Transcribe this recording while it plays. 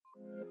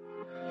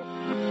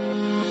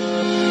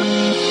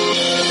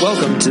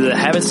Welcome to the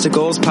Habits to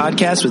Goals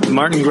podcast with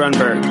Martin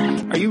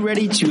Grunberg. Are you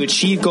ready to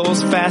achieve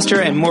goals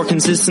faster and more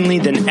consistently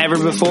than ever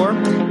before?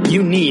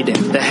 You need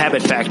the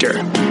Habit Factor.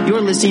 You're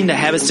listening to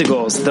Habits to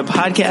Goals, the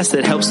podcast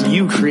that helps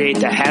you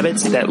create the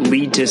habits that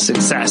lead to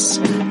success.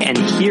 And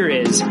here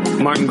is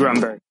Martin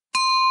Grunberg.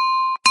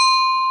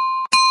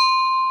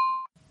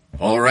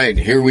 All right,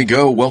 here we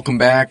go. Welcome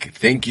back.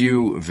 Thank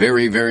you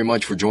very, very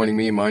much for joining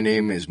me. My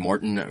name is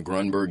Martin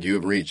Grunberg. You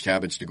have reached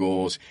Habits to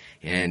Goals,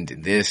 and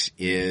this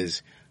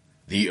is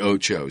the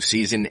Ocho,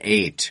 Season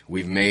 8.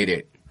 We've made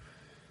it.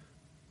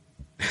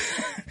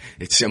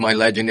 It's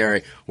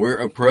semi-legendary. We're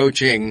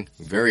approaching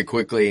very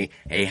quickly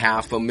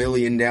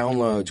 500,000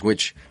 downloads,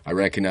 which I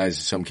recognize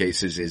in some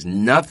cases is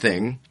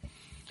nothing.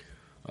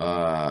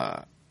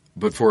 But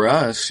for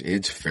us,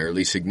 it's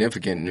fairly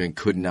significant, and it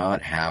could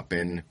not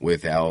happen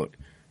without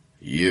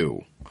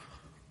you.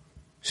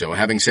 So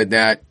having said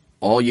that,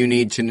 all you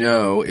need to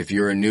know if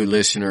you're a new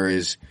listener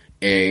is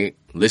A,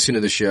 listen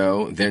to the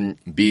show, then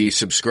B,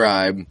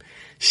 subscribe,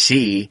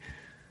 C,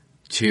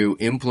 to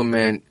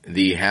implement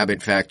the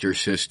Habit Factor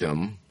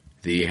system,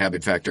 the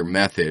Habit Factor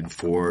method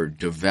for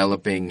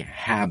developing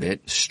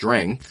habit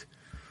strength.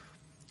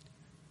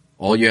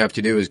 All you have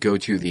to do is go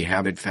to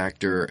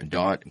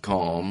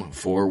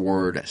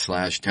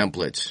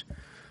thehabitfactor.com/templates.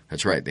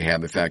 That's right,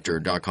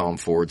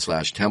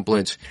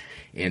 thehabitfactor.com/templates.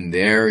 And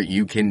there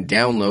you can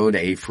download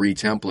a free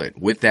template.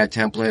 With that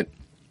template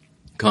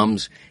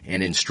comes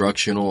an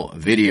instructional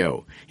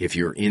video. If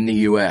you're in the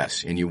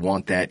U.S. and you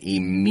want that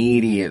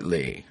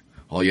immediately,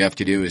 all you have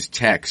to do is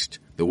text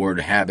the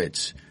word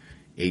habits,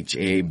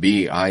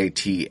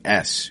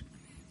 HABITS,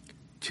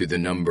 to the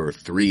number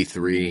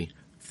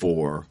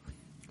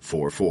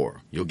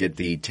 33444. You'll get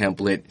the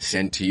template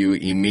sent to you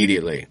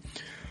immediately.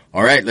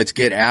 All right, let's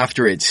get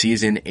after it.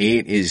 Season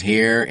 8 is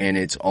here, and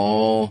it's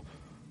all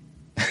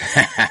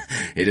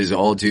it is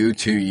all due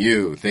to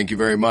you. Thank you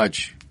very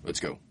much.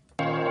 Let's go.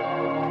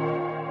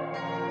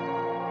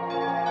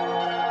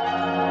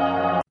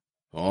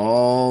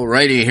 All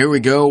righty, here we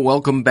go.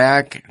 Welcome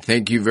back.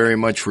 Thank you very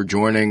much for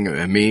joining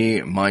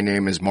me. My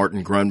name is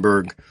Martin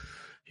Grunberg.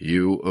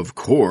 You, of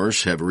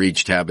course, have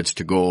reached Habits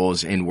to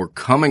Goals, and we're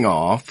coming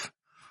off.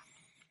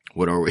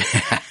 What are we?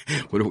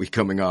 What are we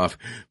coming off?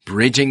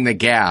 Bridging the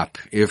gap,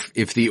 if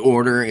the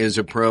order is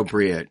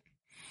appropriate.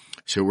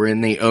 So we're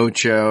in the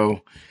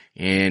Ocho,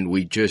 and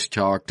we just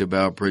talked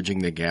about bridging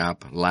the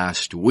gap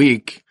last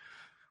week,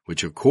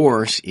 which of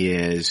course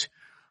is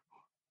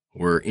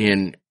we're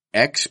in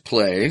X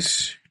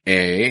place,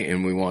 A,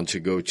 and we want to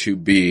go to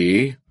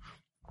B,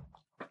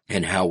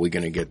 and how are we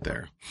going to get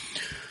there?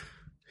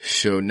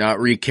 So not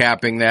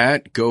recapping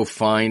that, go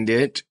find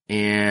it,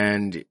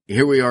 and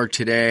here we are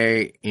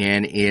today,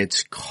 and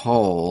it's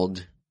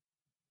called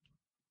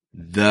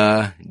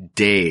The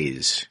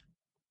Days.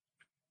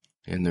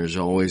 And there's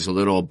always a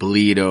little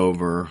bleed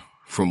over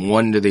from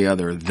one to the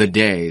other. The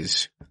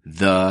Days.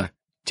 The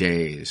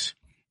Days.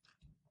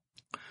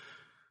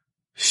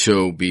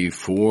 So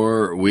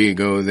before we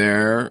go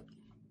there,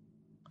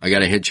 I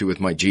gotta hit you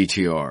with my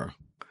GTR.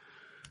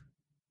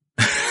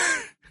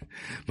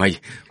 My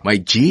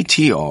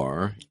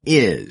GTR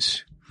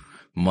is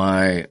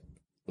my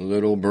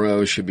little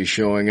bro should be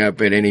showing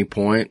up at any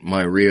point.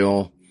 My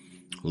real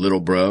little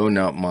bro,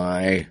 not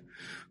my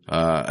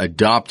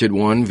adopted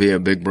one via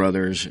Big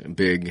Brothers,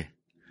 Big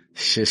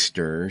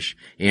Sisters.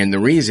 And the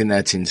reason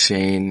that's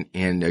insane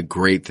and a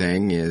great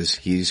thing is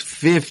he's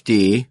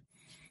 50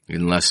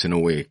 in less than a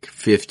week.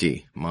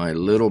 50. My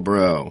little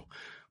bro.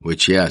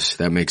 Which, yes,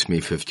 that makes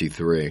me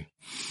 53.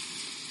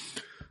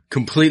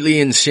 Completely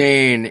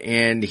insane,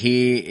 and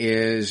he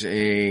is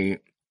a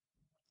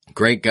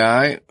great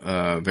guy,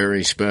 a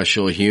very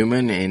special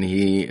human, and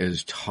he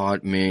has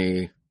taught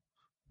me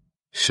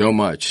so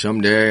much.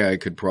 Someday I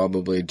could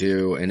probably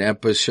do an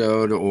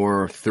episode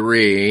or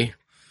 3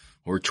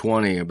 or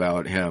 20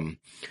 about him.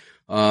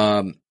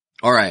 All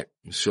right,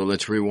 so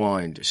let's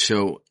rewind.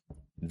 So,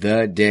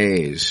 The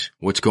Days.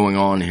 What's going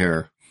on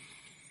here?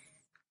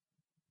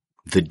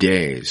 The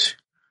Days.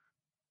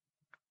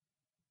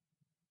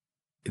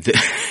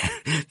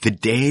 The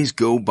days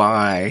go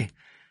by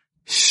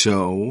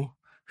so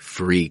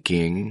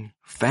freaking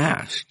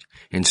fast.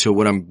 And so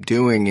what I'm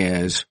doing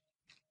is,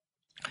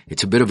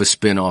 it's a bit of a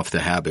spin off the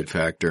Habit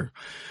Factor.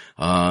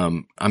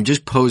 I'm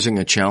just posing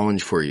a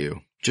challenge for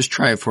you. Just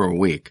try it for a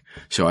week.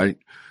 So I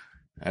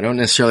don't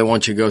necessarily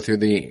want you to go through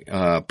the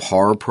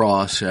PAR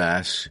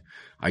process.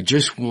 I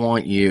just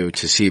want you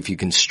to see if you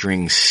can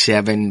string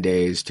 7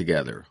 days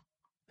together.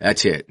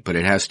 That's it. But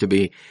it has to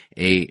be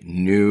a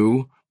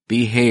new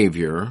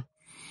behavior.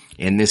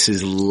 And this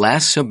is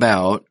less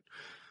about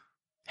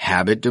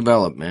habit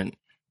development.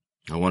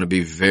 I want to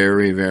be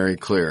very, very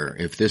clear.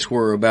 If this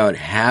were about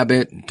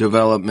habit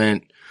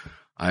development,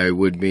 I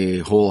would be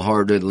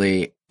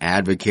wholeheartedly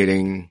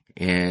advocating,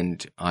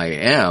 and I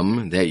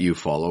am, that you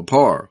follow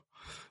PAR.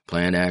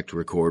 Plan, act,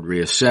 record,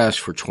 reassess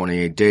for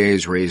 28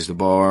 days, raise the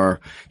bar,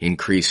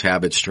 increase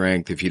habit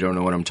strength. If you don't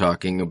know what I'm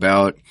talking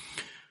about,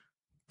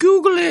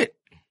 Google it.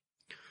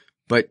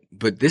 But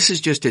this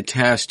is just a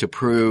test to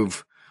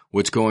prove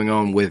what's going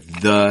on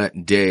with the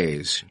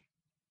days.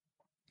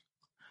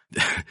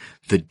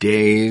 The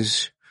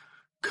days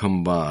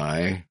come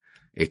by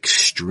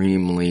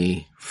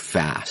extremely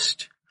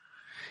fast.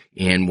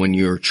 And when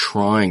you're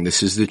trying,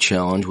 this is the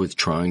challenge with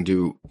trying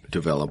to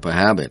develop a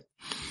habit.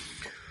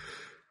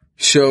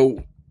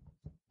 So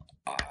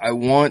I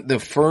want the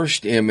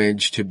first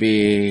image to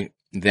be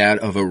that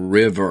of a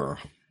river.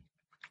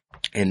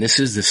 And this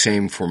is the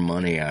same for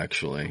money,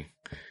 actually.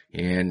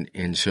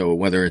 And so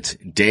whether it's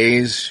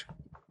days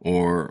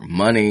or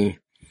money,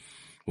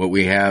 what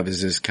we have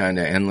is this kind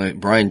of endless.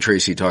 Brian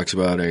Tracy talks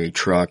about a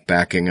truck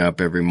backing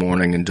up every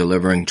morning and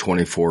delivering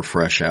 24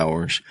 fresh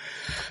hours.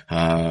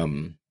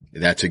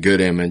 That's a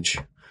good image.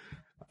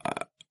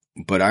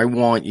 But I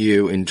want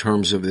you, in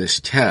terms of this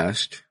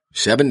test,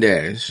 7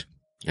 days,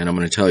 and I'm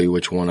going to tell you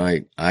which one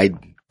I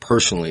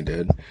personally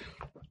did.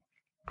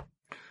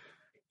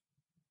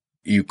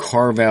 You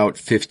carve out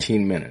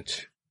 15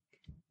 minutes.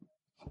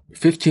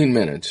 15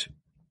 minutes.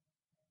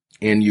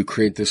 And you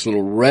create this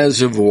little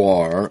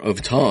reservoir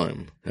of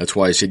time. That's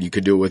why I said you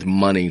could do it with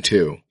money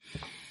too.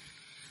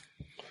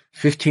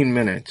 15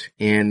 minutes.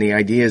 And the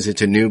idea is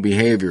it's a new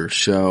behavior.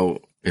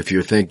 So if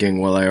you're thinking,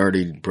 well, I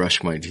already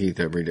brush my teeth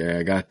every day,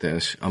 I got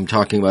this. I'm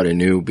talking about a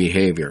new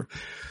behavior.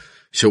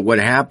 So what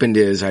happened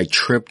is I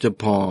tripped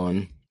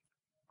upon,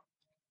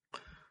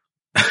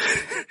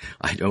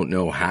 I don't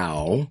know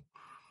how,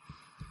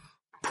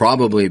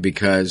 probably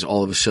because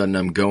all of a sudden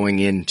I'm going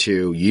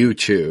into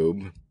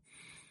YouTube,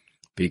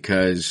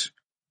 because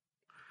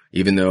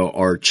even though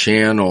our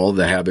channel,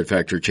 the Habit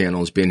Factor channel,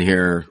 has been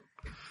here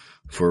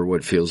for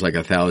what feels like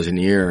 1,000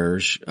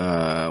 years,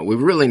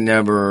 we've really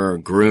never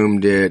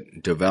groomed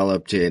it,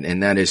 developed it,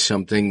 and that is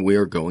something we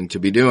are going to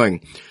be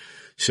doing.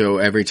 So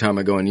every time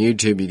I go on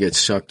YouTube, you get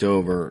sucked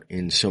over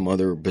in some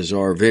other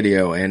bizarre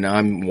video, and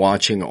I'm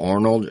watching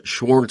Arnold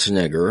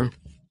Schwarzenegger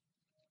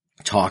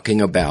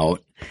talking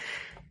about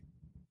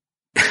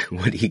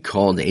what he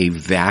called a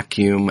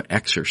vacuum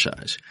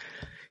exercise.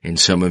 And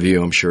some of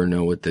you, I'm sure,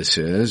 know what this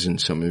is,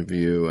 and some of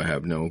you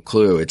have no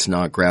clue. It's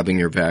not grabbing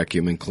your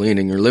vacuum and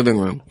cleaning your living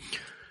room.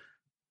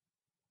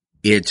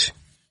 He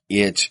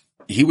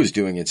was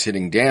doing it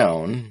sitting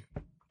down.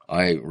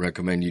 I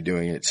recommend you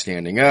doing it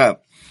standing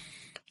up.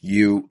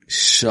 You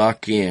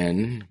suck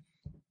in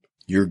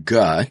your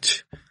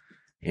gut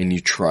and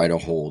you try to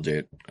hold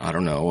it, I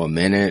don't know, a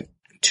minute,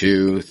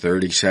 2,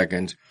 30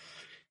 seconds.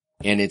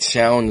 And it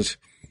sounds,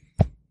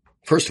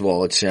 first of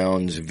all, it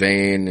sounds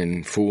vain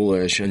and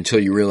foolish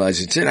until you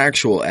realize it's an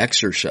actual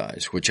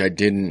exercise, which I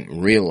didn't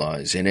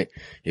realize. And it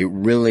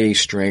really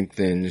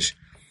strengthens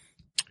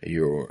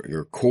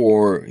your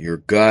core, your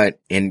gut,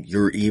 and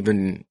your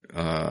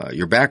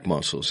back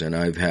muscles. And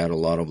I've had a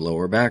lot of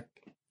lower back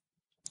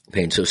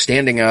pain. So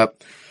standing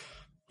up,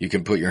 you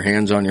can put your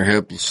hands on your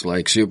hips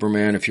like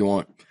Superman if you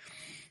want.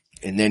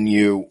 And then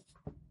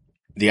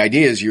the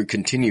idea is you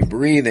continue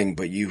breathing,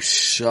 but you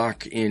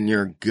suck in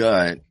your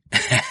gut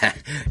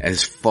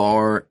as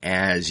far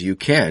as you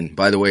can.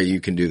 By the way,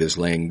 you can do this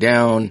laying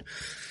down.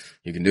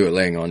 You can do it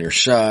laying on your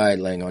side,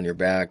 laying on your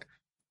back.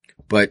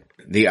 But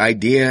the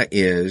idea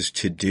is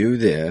to do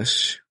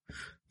this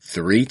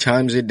 3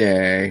 times a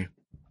day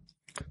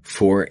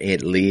for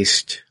at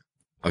least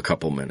a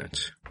couple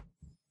minutes.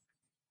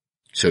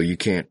 So you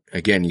can't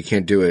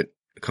do it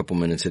a couple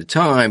minutes at a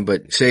time,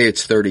 but say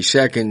it's 30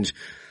 seconds,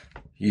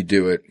 you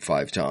do it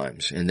 5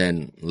 times. And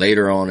then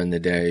later on in the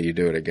day, you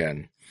do it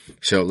again.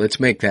 So let's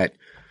make that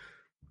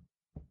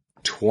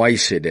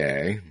twice a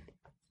day,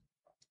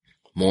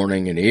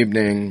 morning and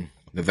evening,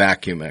 the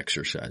vacuum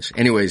exercise.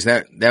 Anyways,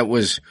 that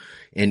was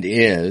and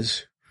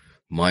is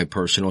my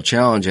personal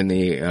challenge. And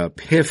the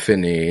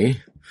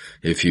epiphany,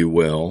 if you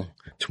will,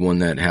 it's one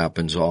that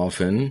happens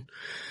often,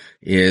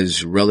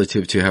 is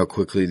relative to how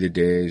quickly the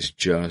days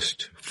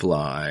just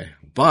fly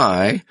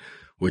by,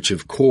 which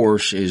of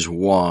course is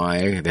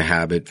why the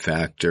habit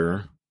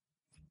factor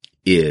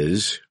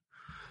is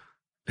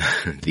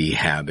the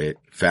habit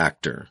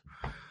factor.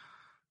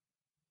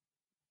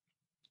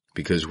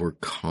 Because we're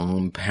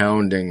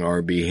compounding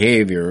our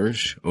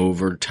behaviors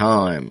over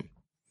time.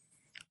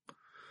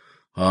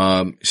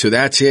 So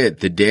that's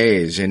it, the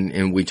days.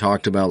 And we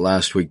talked about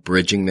last week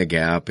bridging the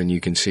gap, and you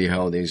can see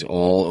how these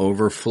all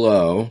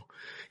overflow.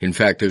 In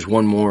fact, there's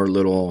one more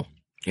little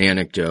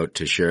anecdote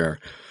to share,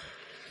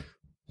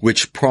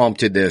 which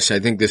prompted this. I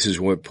think this is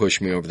what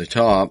pushed me over the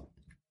top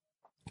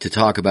to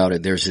talk about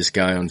it. There's this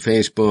guy on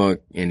Facebook,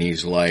 and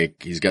he's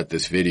got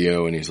this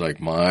video, and he's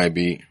like,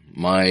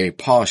 my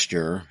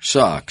posture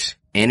sucks.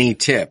 Any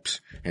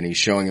tips? And he's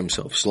showing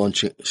himself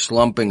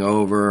slumping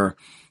over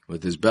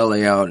with his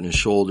belly out and his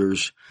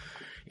shoulders,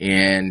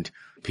 and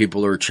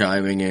people are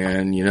chiming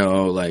in,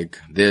 like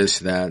this,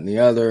 that, and the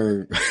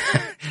other.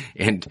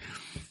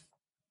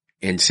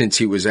 And since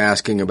he was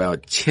asking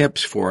about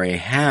tips for a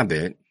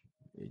habit,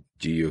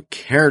 do you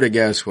care to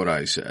guess what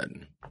I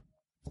said?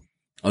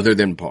 Other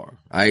than par.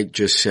 I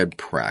just said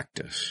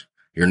practice.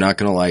 You're not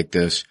going to like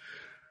this.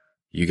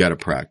 You got to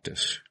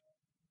practice.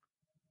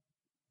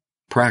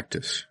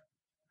 Practice.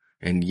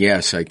 And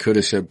yes, I could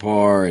have said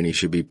par and he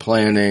should be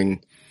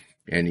planning,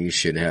 and he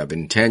should have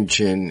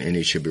intention, and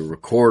he should be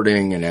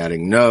recording and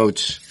adding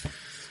notes.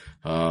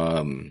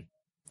 But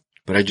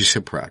I just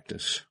said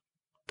practice.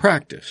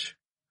 Practice.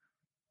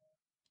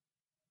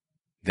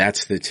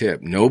 That's the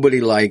tip.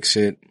 Nobody likes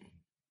it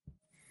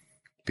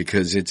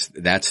because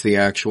that's the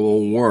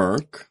actual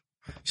work.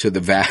 So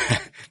the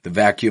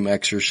vacuum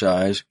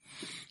exercise,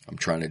 I'm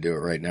trying to do it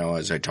right now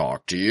as I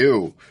talk to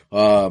you.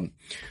 But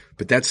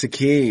that's the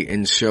key.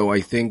 And so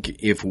I think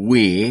if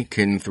we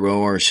can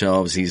throw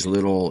ourselves these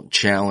little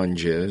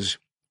challenges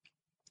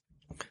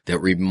that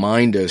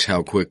remind us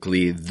how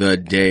quickly the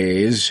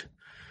days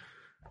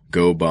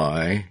go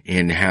by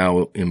and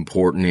how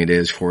important it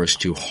is for us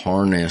to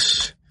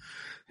harness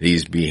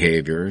these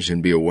behaviors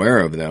and be aware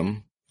of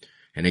them.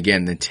 And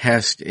again, the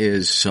test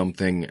is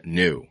something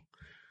new.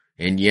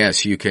 And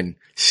yes, you can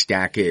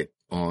stack it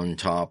on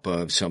top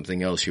of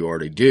something else you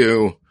already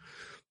do.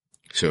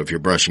 So if you're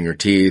brushing your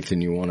teeth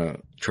and you want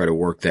to try to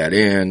work that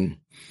in,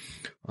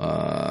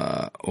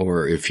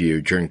 or if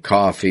you drink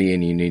coffee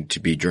and you need to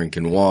be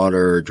drinking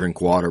water,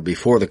 drink water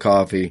before the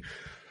coffee.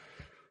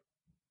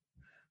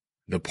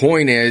 The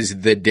point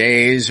is the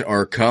days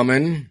are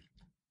coming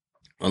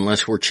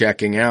unless we're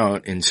checking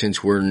out. And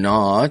since we're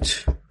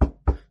not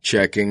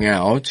checking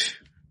out,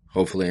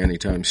 hopefully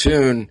anytime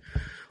soon,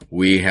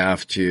 we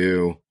have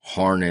to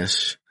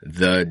harness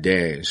the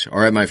days. All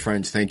right, my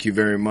friends, thank you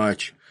very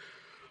much.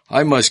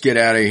 I must get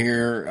out of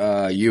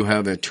here. You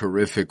have a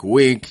terrific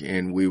week,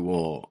 and we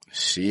will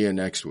see you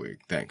next week.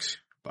 Thanks.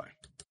 Bye.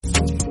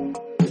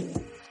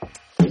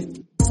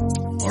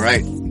 All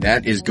right,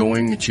 that is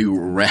going to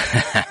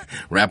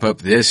wrap up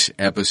this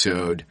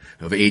episode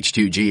of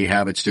H2G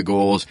Habits to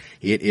Goals.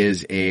 It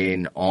is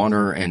an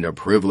honor and a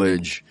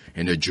privilege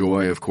and a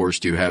joy, of course,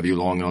 to have you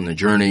along on the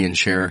journey and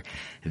share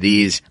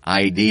these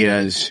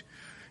ideas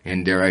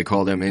and, dare I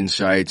call them,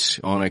 insights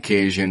on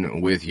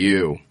occasion with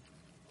you.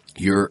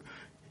 Your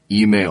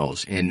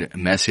emails and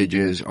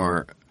messages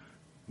are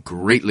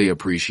greatly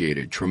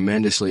appreciated,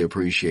 tremendously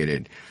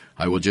appreciated.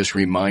 I will just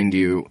remind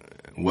you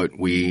what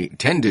we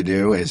tend to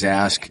do is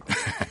ask,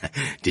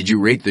 did you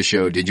rate the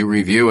show? Did you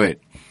review it?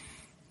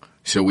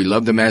 So we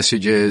love the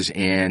messages,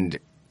 and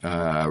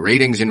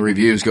ratings and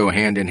reviews go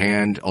hand in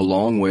hand,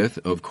 along with,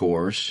 of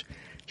course,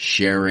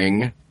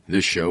 sharing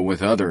the show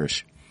with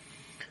others.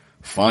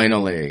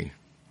 Finally,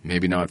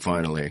 maybe not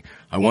finally,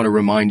 I want to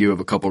remind you of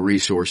a couple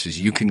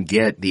resources. You can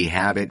get the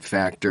Habit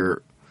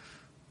Factor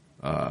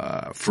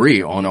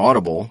free on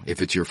Audible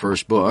if it's your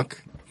first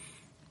book.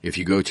 If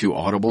you go to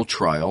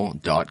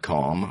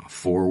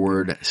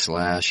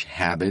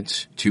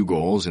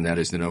audibletrial.com/habits2goals, and that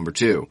is the number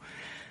 2.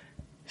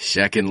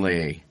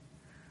 Secondly,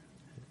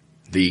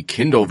 the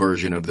Kindle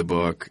version of the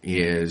book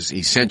is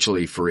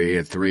essentially free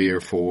at $3 or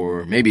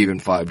 $4, maybe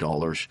even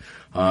 $5.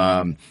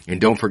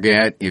 And don't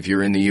forget, if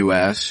you're in the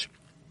U.S.,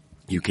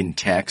 you can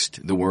text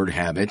the word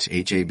habits,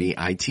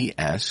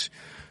 HABITS,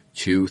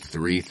 to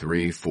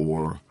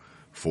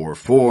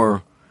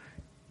 33444.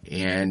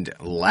 And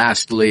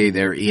lastly,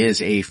 there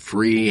is a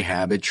free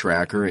habit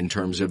tracker in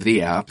terms of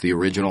the app, the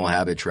original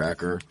habit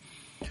tracker.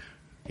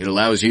 It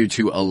allows you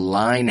to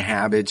align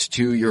habits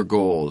to your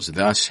goals,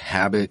 thus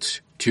habits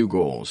to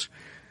goals.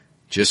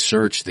 Just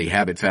search the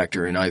Habit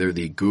Factor in either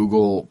the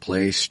Google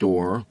Play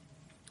Store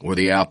or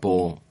the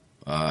Apple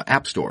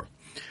App Store.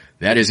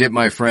 That is it,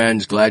 my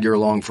friends. Glad you're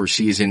along for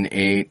season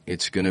 8.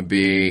 It's going to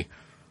be,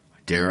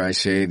 dare I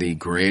say, the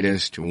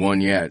greatest one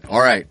yet. All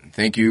right.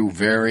 Thank you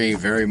very,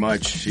 very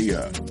much. See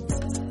ya.